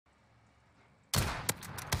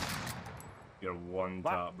You're one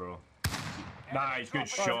tap, bro. Nice, good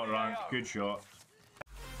shot, Rank. Good shot.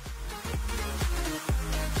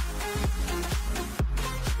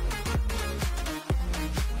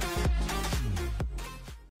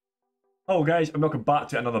 Hello guys, and welcome back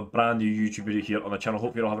to another brand new YouTube video here on the channel.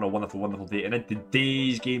 Hope you're all having a wonderful day. And in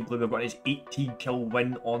today's gameplay, we've got this 18 kill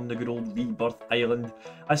win on the good old Rebirth Island.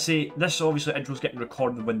 I say, this obviously intro's getting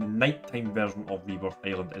recorded when the nighttime version of Rebirth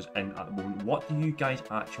Island is in at the moment. What do you guys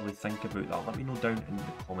actually think about that? Let me know down in the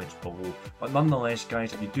comments below. But nonetheless,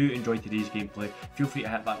 guys, if you do enjoy today's gameplay, feel free to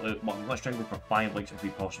hit that like button. Let's try and go for 5 likes if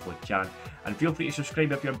we possibly can. And feel free to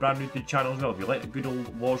subscribe if you're brand new to the channel as well. If you like the good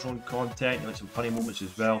old Warzone content, you like some funny moments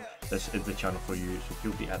as well, this is the channel for you, so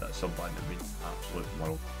feel free to hit that sub button. It means absolute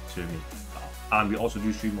world to me. And we also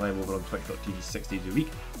do stream live over on twitch.tv 6 days a week.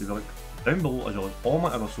 Leave a link down below as well as all my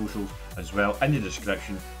other socials as well in the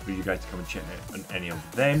description for you guys to come and check out on any of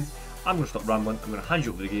them. I'm going to stop rambling. I'm going to hand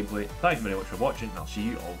you over the gameplay. Thanks very much for watching, and I'll see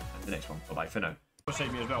you all in the next one. Bye bye for now.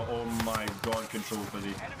 Beside me as well. Oh my god, control busy.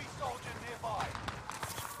 Enemy soldier nearby.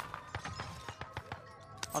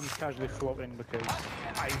 I'm just casually floating because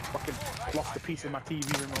I fucking lost a piece of my TV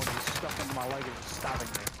remote and was stuck under my leg and was stabbing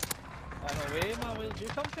me. No way, man, where did you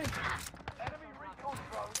come from? Enemy recon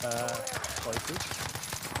drones. Places.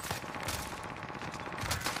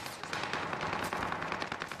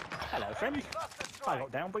 Hello, friend. I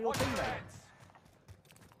got down by your teammate.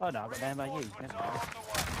 Oh no, I got down by you. Never mind.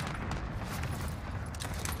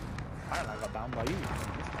 I got down by you.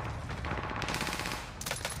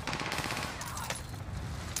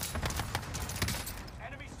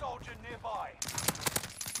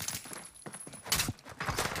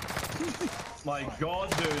 My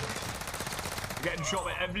god, dude. I'm getting shot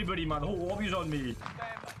by everybody, man. The whole lobby's on me.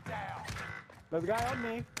 There's a guy on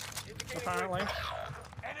me, apparently.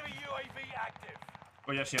 Enemy UAV active.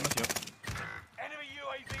 Oh, yes, yeah, Enemy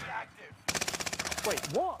UAV active. Wait,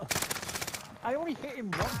 what? I only hit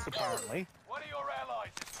him once, apparently. One of your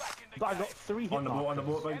allies is back in the But I game. got 3 hit on the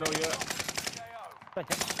boat, right now, yeah.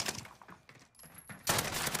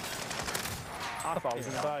 I thought I was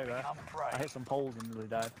gonna die there. I hit some poles and nearly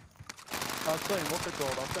died. I was playing, what's it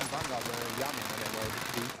called? I was playing Vanguard yamming when it was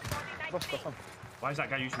what's stuff on? Why is that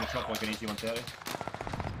guy using the chop like an 8130?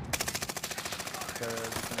 Because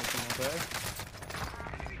it's an 8130.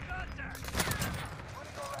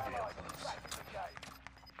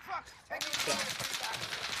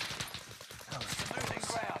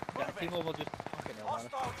 Team over just fucking hell, man.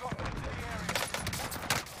 Hostile dropping into the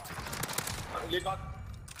area.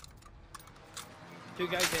 Two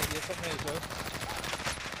guys there, you're something as well.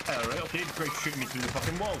 Alright, okay, great shooting me through the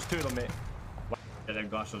fucking walls, 2 of them, mate. Get them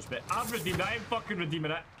glasses, but I'm redeeming it, I ain't fucking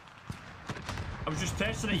redeeming it. I was just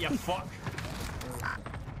testing it, you fuck.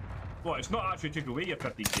 What, it's not actually took away your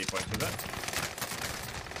 15k points, is it?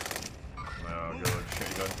 Oh god, shit,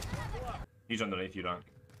 he's on. He's underneath you, Rank.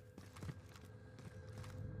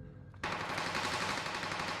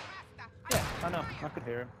 Yeah, I know, I could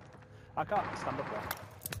hear him. I can't stand up there.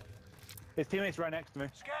 His teammate's right next to me.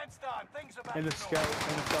 Scan things about In the skull,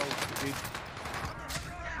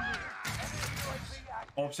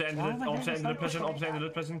 Offset into the prison, offset into the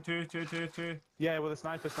prison, 2. Yeah, with a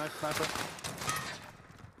sniper.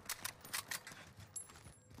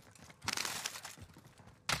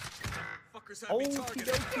 Okie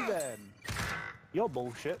dokie then. You're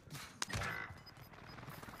bullshit.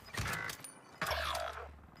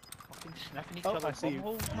 Fucking sniffing each Oh, other. I see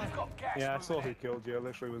you. Yeah, I saw who moving killed you. I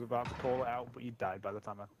literally was about to call it out, but you died by the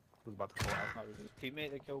time I was about to call it out. That was his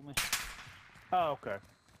teammate that killed me. Oh, okay.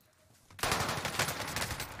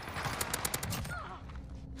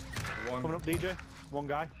 Coming up, DJ. One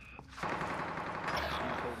guy. I'm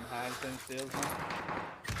holding hands downstairs, man.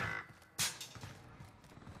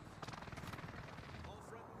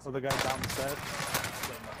 Other guy downstairs.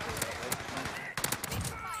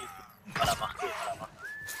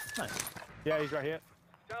 Nice. Yeah, he's right here.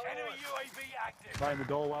 Enemy UAV active. Right in the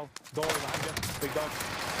doorway. Doorway behind you. Big dog.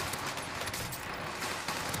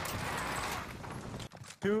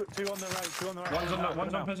 Two on the right.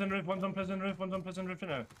 One's on prison roof, one's on prison roof right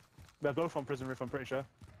now. They're both on prison roof, I'm pretty sure.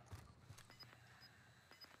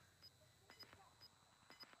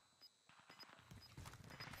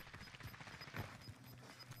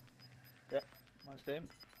 Yep, that's them.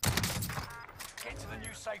 Get to the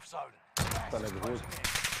new safe zone. I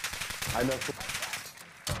know.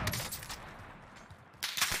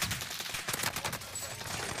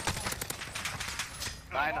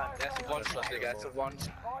 Nein, der ist One-Shot, Digga, er ist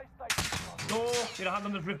One-Shot. No, get a hand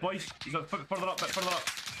on the roof, boys. He's got further up, further up.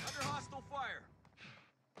 Under hostile fire.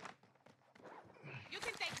 You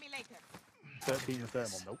can take me later. 13 and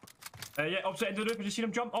thermal, nope. Yeah, opposite end of the roof. Have you seen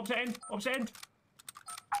him jump? Opposite end. Opposite end.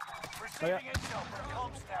 Receiving intel from a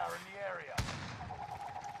comms tower in the area.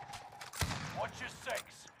 Watch your six.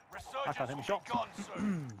 I can't hit Resurgence me will shot. be gone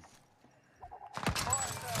soon. Fire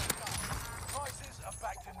sales done. Prices are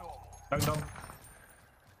back to normal. Down.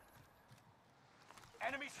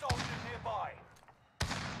 Enemy soldiers nearby.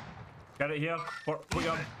 Get it here. Put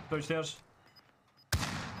your downstairs.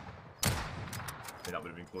 Yeah, that would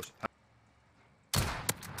have been close.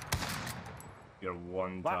 You're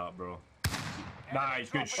one tap, bro. Nice,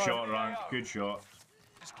 good shot, Rank. Good shot.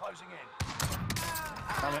 It's closing in.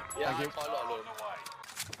 Damn it. Yeah, Thank you. follow On alone. the way.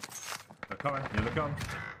 They're coming. Here they come.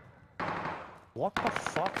 What the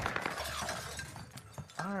fuck?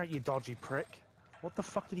 Alright, you dodgy prick. What the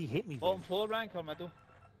fuck did he hit me with? Bottom floor rank or middle?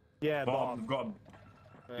 Yeah, Bottom. bottom. Got him.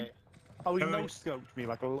 Right. Oh, he Come on. no-scoped me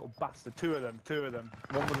like a little bastard. Two of them.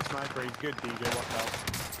 One with a sniper, he's good, DJ, watch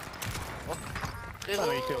out. Oh,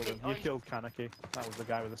 no, you killed him. You killed Kaneki. That was the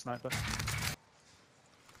guy with the sniper.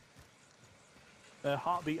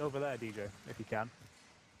 Heartbeat over there, DJ, if you can.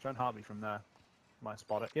 Try and heartbeat from there. Might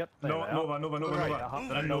spot it. Yep. There No, they are. Nova. Right,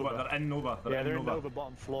 They're in Nova. They're in Nova. Yeah, they're in Nova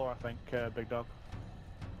bottom floor, I think, big dog.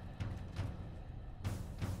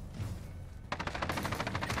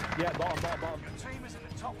 Yeah, bottom. Your team is in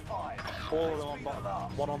the top 5. All of Let's them on be the bottom.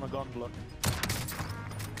 last. One on the gondola.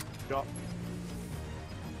 Shot.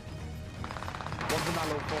 One's in that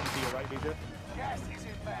little corner to your right, DJ. Gas is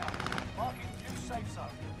inbound. Marking new safe zone.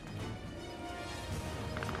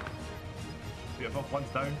 Beautiful. One's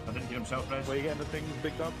down. I didn't hear himself, Rez. Where you getting the things,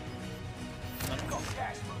 big dog? We've got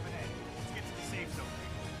gas moving in. Let's get to the safe zone.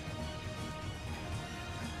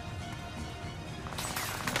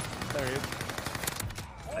 There he is.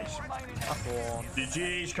 All remaining That's enemies one. in the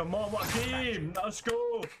GG's, come on, what a game! Let's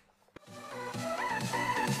go!